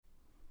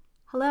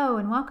Hello,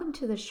 and welcome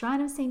to the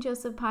Shrine of St.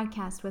 Joseph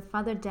podcast with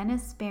Father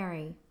Dennis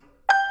Berry.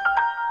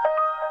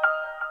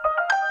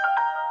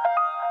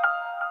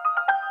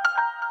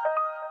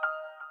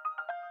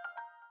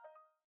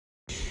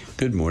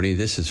 Good morning.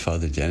 This is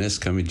Father Dennis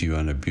coming to you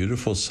on a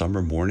beautiful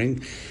summer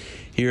morning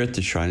here at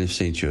the Shrine of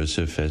St.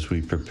 Joseph as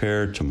we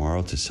prepare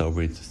tomorrow to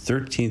celebrate the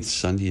 13th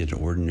Sunday at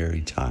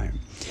Ordinary Time.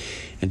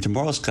 And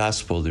tomorrow's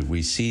gospel that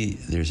we see,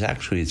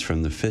 it's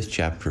from the 5th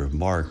chapter of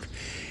Mark.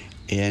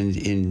 And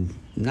in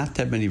not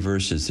that many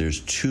verses,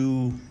 there's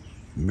two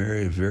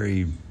very,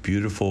 very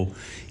beautiful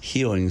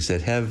healings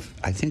that have,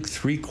 I think,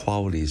 three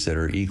qualities that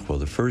are equal.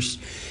 The first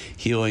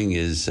healing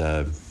is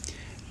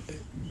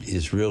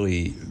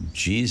really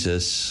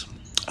Jesus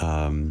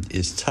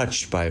is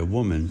touched by a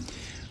woman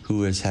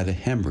who has had a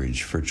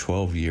hemorrhage for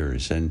 12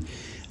 years. And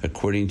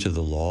according to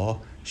the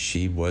law,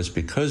 she was,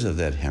 because of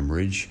that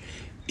hemorrhage,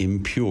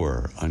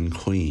 impure,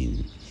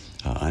 unclean,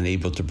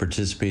 unable to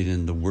participate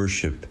in the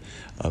worship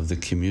of the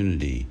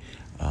community,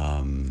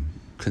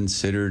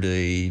 considered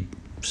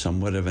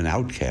somewhat of an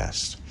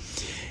outcast.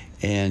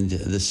 And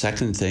the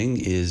second thing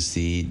is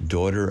the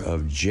daughter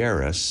of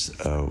Jairus,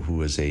 who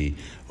was a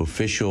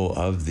official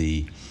of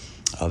the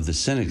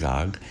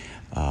synagogue,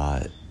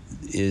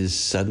 is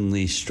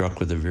suddenly struck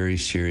with a very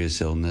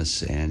serious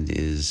illness and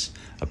is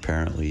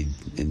apparently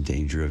in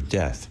danger of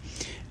death.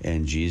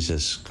 And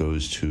Jesus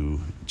goes to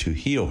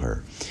heal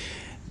her.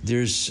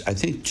 There's, I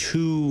think,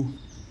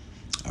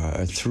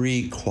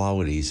 three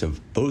qualities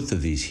of both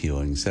of these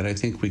healings that I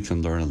think we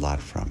can learn a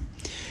lot from.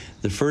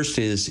 The first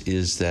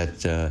is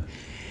that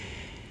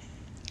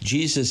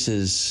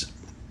Jesus'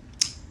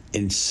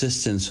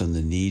 insistence on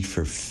the need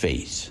for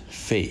faith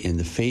in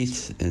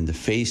the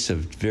face of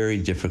very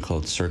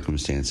difficult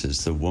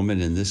circumstances. The woman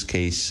in this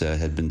case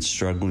had been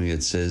struggling,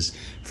 it says,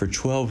 for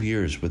 12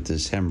 years with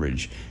this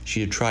hemorrhage.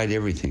 She had tried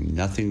everything.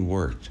 Nothing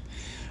worked.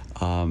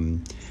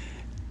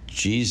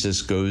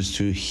 Jesus goes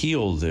to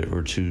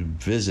to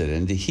visit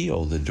and to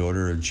heal the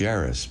daughter of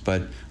Jairus.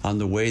 But on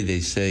the way, they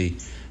say,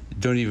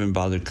 don't even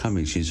bother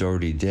coming. She's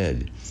already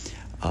dead.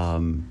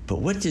 But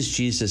what does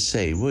Jesus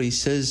say? Well, he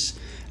says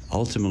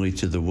ultimately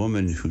to the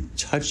woman who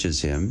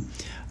touches him,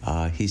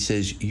 he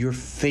says, your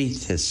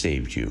faith has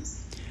saved you.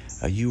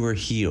 You are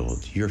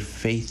healed. Your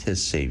faith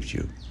has saved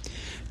you.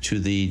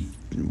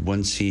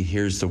 Once he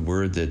hears the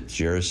word that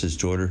Jairus'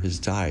 daughter has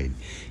died,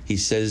 he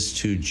says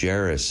to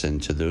Jairus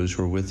and to those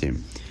who are with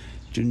him,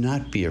 do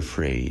not be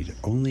afraid,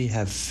 only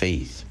have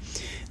faith.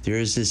 There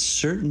is this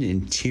certain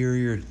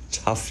interior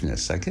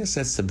toughness, I guess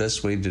that's the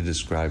best way to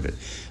describe it,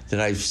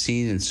 that I've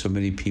seen in so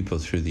many people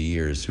through the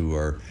years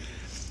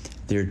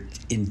they're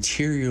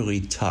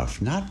interiorly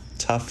tough, not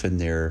tough in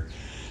their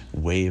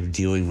way of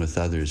dealing with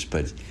others,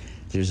 but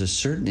there's a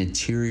certain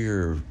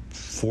interior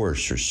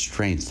force or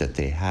strength that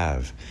they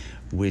have,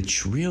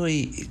 which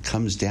really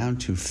comes down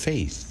to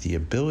faith, the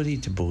ability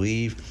to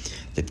believe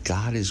that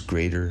God is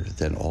greater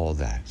than all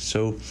that.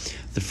 So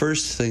the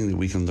first thing that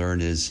we can learn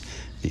is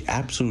the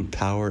absolute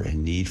power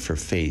and need for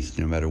faith,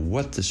 no matter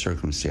what the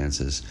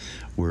circumstances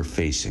we're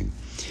facing.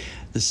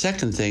 The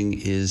second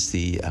thing is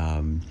the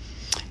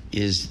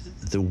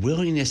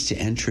willingness to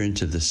enter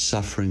into the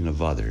suffering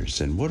of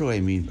others. And what do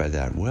I mean by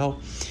that? Well,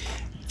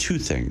 two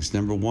things.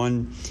 Number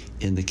one,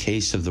 in the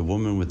case of the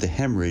woman with the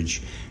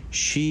hemorrhage,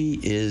 she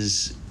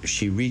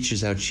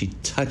reaches out, she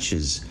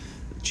touches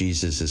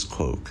Jesus's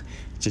cloak.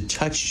 To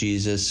touch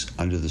Jesus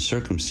under the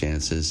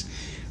circumstances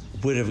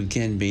would have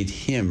again made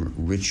him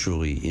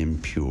ritually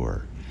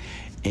impure.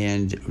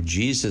 And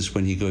Jesus,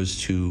 when he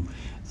goes to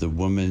the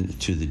woman,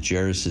 to the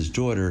Jairus'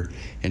 daughter,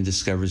 and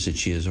discovers that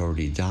she has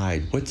already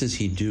died, what does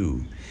he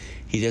do?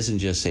 He doesn't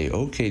just say,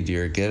 okay,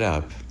 dear, get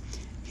up.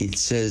 He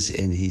says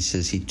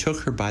he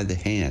took her by the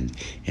hand.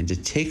 And to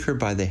take her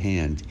by the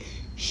hand,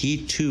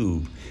 he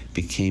too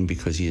became,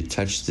 because he had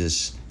touched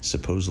this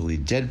supposedly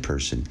dead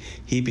person,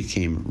 he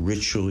became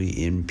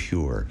ritually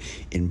impure.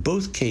 In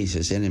both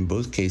cases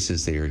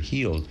they are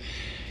healed.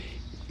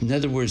 In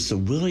other words, the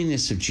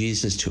willingness of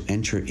Jesus to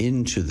enter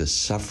into the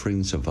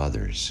sufferings of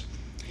others.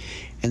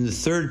 And the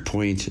third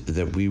point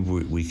that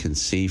we can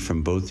see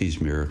from both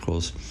these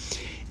miracles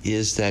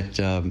is that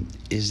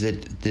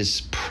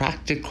this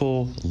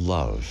practical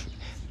love,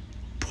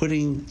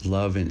 putting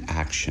love in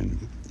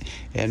action.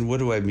 And what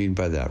do I mean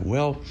by that?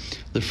 Well,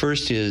 the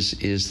first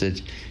is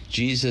that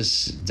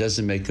Jesus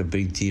doesn't make a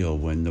big deal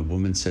when the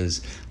woman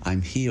says,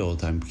 I'm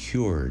healed, I'm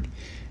cured.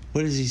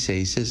 What does he say?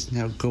 He says,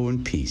 now go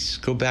in peace.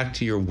 Go back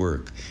to your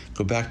work.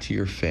 Go back to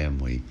your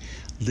family.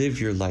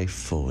 Live your life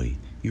fully.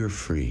 You're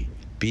free.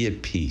 Be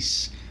at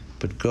peace.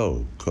 But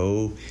go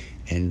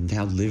and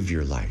now live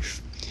your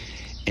life.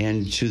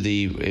 And to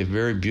a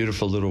very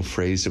beautiful little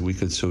phrase that we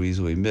could so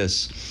easily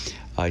miss,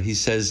 he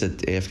says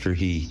that after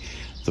the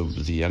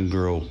young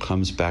girl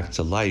comes back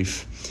to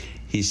life,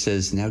 he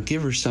says, now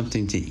give her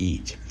something to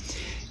eat.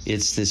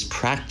 It's this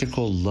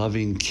practical,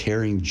 loving,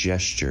 caring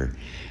gesture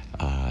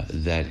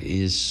that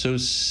is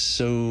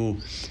so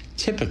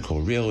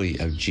typical, really,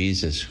 of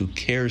Jesus, who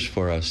cares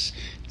for us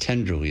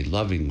tenderly,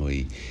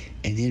 lovingly,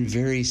 and in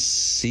very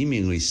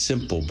seemingly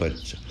simple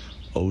but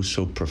oh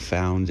so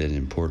profound and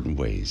important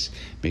ways.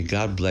 May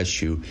God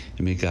bless you,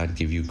 and may God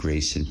give you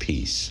grace and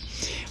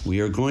peace. We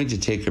are going to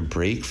take a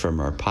break from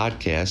our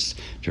podcast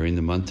during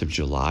the month of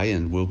July,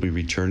 and we'll be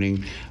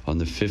returning on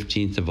the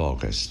 15th of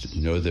August.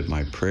 Know that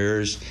my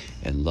prayers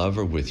and love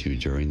are with you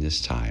during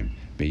this time.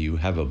 May you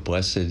have a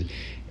blessed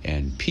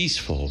and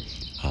peaceful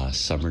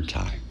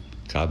summertime.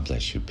 God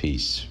bless you.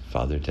 Peace.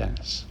 Father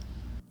Dennis.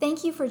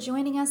 Thank you for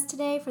joining us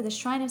today for the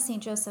Shrine of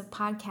St. Joseph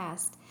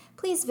podcast.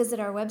 Please visit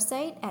our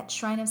website at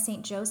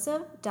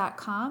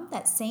shrineofstjoseph.com,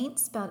 that's saint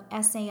spelled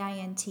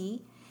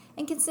S-A-I-N-T,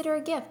 and consider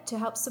a gift to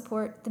help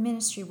support the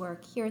ministry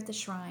work here at the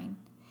Shrine.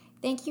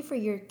 Thank you for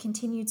your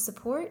continued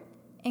support,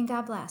 and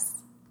God bless.